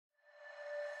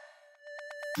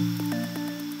Hello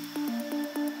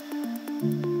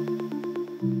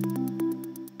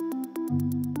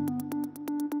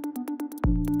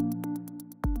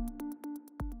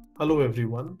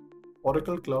everyone.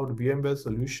 Oracle Cloud VMware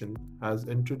solution has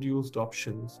introduced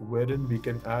options wherein we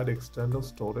can add external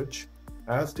storage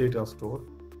as data store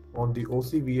on the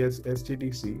OCVS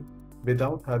SDDC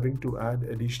without having to add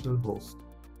additional host.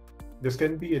 This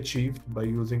can be achieved by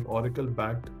using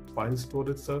Oracle-backed file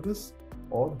storage service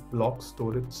or block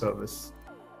storage service.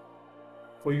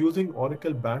 For using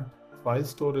Oracle-backed file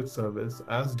storage service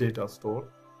as data store,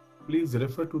 please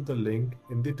refer to the link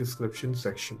in the description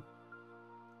section.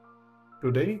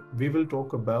 Today, we will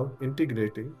talk about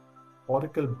integrating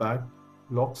Oracle-backed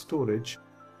block storage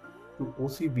to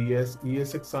OCVS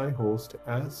ESXi host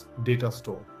as data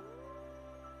store.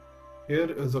 Here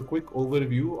is a quick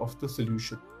overview of the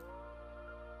solution.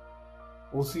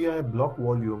 OCI block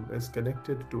volume is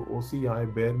connected to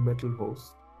OCI bare metal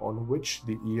host on which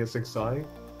the ESXi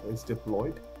is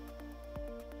deployed.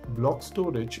 Block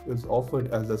storage is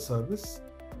offered as a service.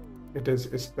 It is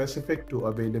specific to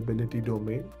availability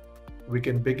domain. We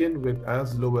can begin with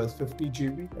as low as 50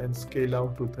 GB and scale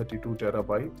out to 32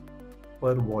 TB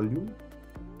per volume.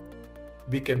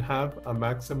 We can have a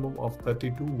maximum of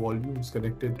 32 volumes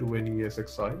connected to an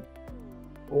ESXi.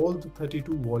 All the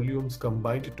 32 volumes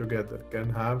combined together can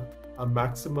have a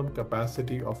maximum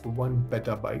capacity of 1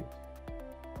 petabyte.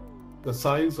 The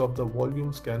size of the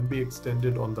volumes can be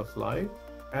extended on the fly,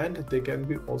 and they can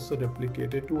be also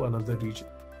replicated to another region.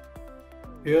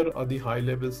 Here are the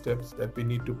high-level steps that we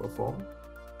need to perform.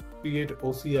 Create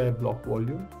OCI block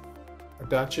volume,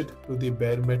 attach it to the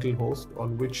bare metal host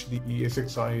on which the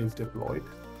ESXi is deployed,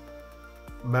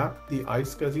 map the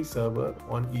iSCSI server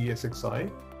on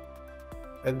ESXi,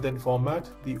 and then format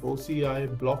the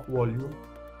OCI block volume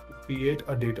to create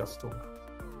a data store.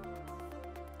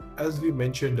 As we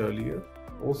mentioned earlier,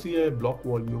 OCI block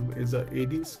volume is a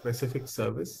AD-specific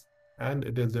service, and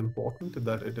it is important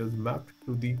that it is mapped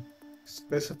to the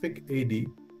specific AD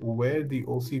where the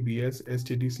OCVS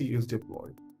SDDC is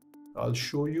deployed. I'll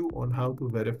show you on how to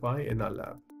verify in our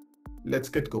lab. Let's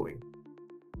get going.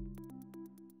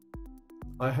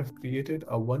 I have created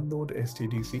a one-node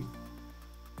SDDC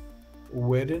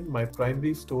wherein my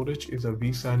primary storage is a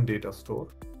vSAN data store.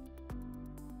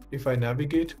 If I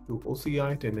navigate to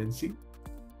OCI tenancy,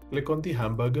 click on the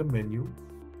hamburger menu,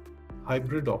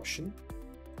 hybrid option,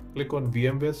 click on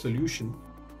VMware solution,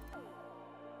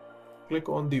 click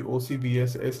on the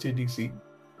OCVS SDDC.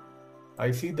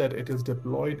 I see that it is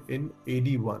deployed in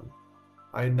AD1.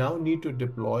 I now need to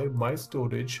deploy my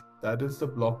storage, that is the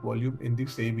block volume, in the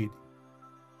same AD.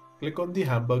 Click on the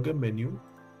hamburger menu,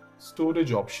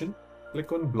 storage option,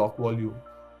 click on block volume.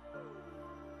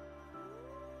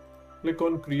 Click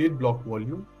on create block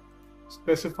volume,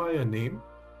 specify a name.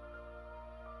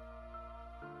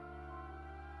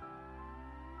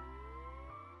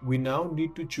 We now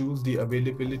need to choose the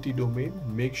availability domain.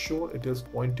 Make sure it is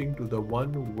pointing to the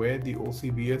one where the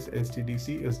OCVS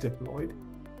SDDC is deployed.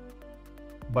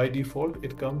 By default,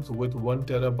 it comes with 1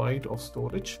 TB of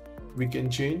storage. We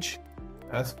can change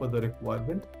as per the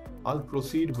requirement. I'll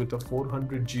proceed with a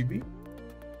 400 GB.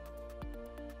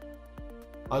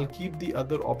 I'll keep the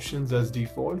other options as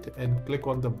default and click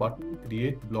on the button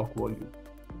Create Block Volume.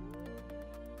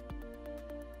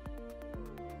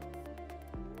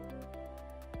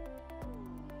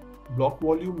 Block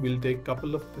volume will take a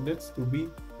couple of minutes to be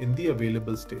in the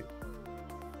available state.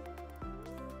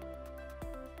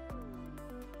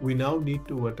 We now need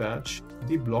to attach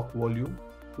the block volume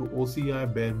to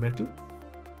OCI bare metal.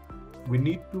 We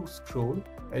need to scroll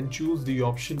and choose the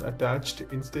option Attached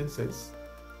Instances.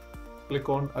 Click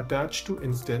on Attach to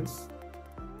Instance.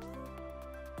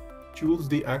 Choose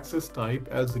the access type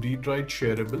as read-write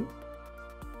shareable.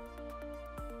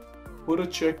 Put a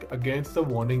check against the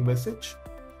warning message.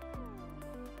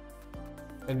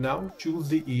 And now choose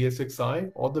the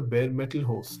ESXi or the bare metal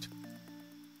host.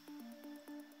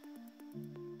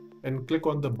 And click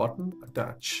on the button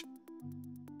Attach.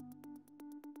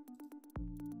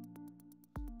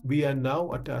 We are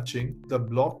now attaching the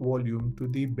block volume to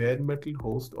the bare metal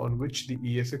host on which the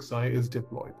ESXi is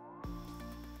deployed.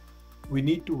 We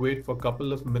need to wait for a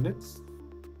couple of minutes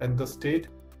and the state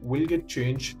will get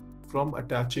changed from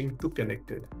attaching to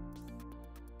connected.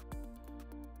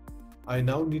 I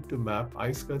now need to map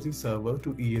iSCSI server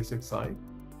to ESXi.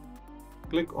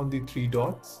 Click on the 3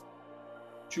 dots,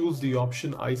 choose the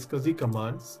option iSCSI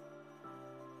commands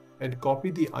and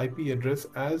copy the IP address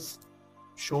as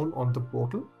shown on the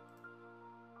portal.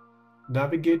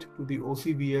 Navigate to the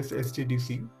OCVS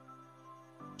SDDC,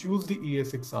 choose the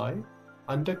ESXi,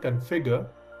 under Configure,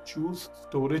 Choose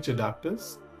Storage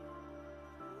Adapters.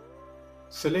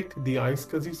 Select the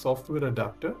iSCSI software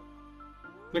adapter.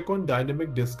 Click on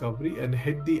Dynamic Discovery and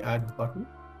hit the Add button.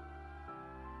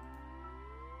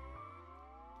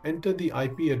 Enter the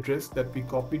IP address that we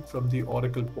copied from the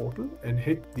Oracle portal and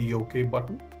hit the OK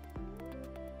button.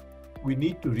 We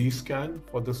need to rescan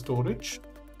for the storage.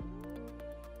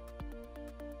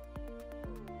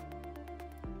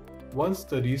 Once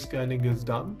the rescanning is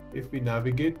done, if we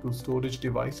navigate to Storage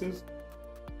Devices,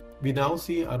 we now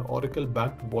see our Oracle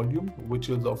backed volume, which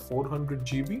is of 400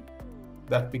 GB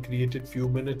that we created few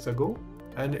minutes ago,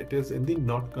 and it is in the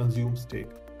not consumed state.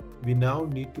 We now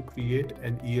need to create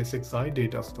an ESXi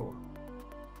data store.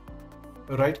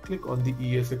 Right click on the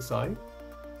ESXi,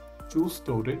 choose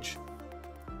Storage,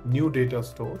 New Data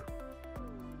Store,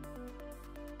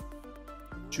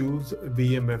 choose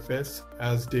VMFS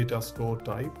as data store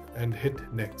type and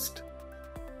hit Next.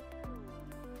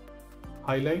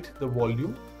 Highlight the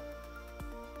volume,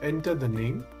 enter the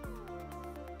name,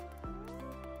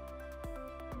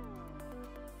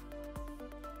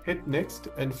 hit Next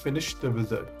and finish the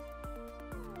wizard.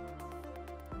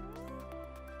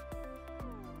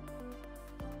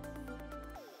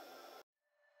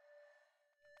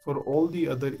 For all the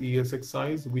other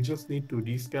ESXis, we just need to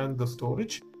rescan the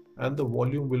storage and the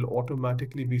volume will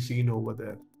automatically be seen over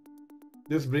there.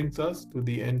 This brings us to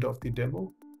the end of the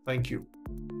demo. Thank you.